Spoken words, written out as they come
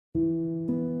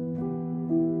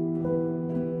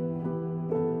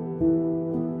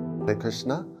Hare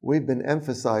Krishna. We've been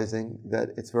emphasizing that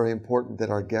it's very important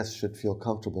that our guests should feel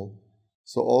comfortable.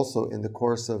 So also in the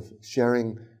course of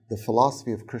sharing the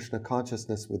philosophy of Krishna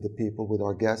consciousness with the people, with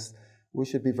our guests, we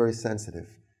should be very sensitive.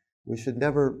 We should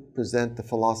never present the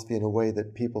philosophy in a way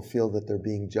that people feel that they're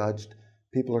being judged.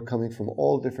 People are coming from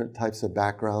all different types of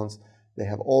backgrounds. They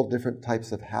have all different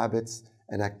types of habits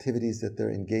and activities that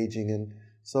they're engaging in.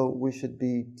 So we should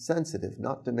be sensitive,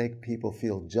 not to make people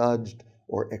feel judged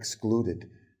or excluded.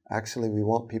 Actually, we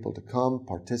want people to come,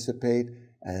 participate,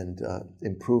 and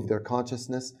improve their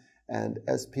consciousness. And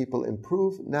as people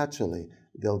improve, naturally,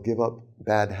 they'll give up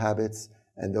bad habits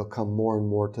and they'll come more and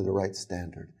more to the right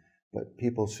standard. But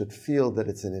people should feel that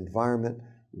it's an environment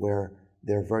where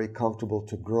they're very comfortable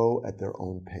to grow at their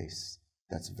own pace.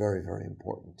 That's very, very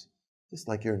important. Just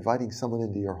like you're inviting someone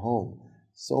into your home,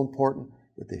 so important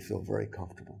that they feel very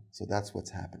comfortable. So that's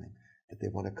what's happening, that they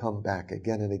want to come back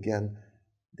again and again.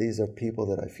 These are people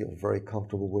that I feel very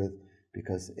comfortable with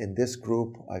because in this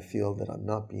group, I feel that I'm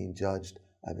not being judged.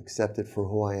 I'm accepted for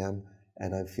who I am,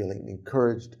 and I'm feeling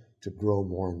encouraged to grow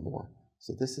more and more.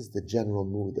 So this is the general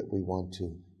mood that we want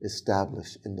to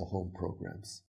establish in the home programs.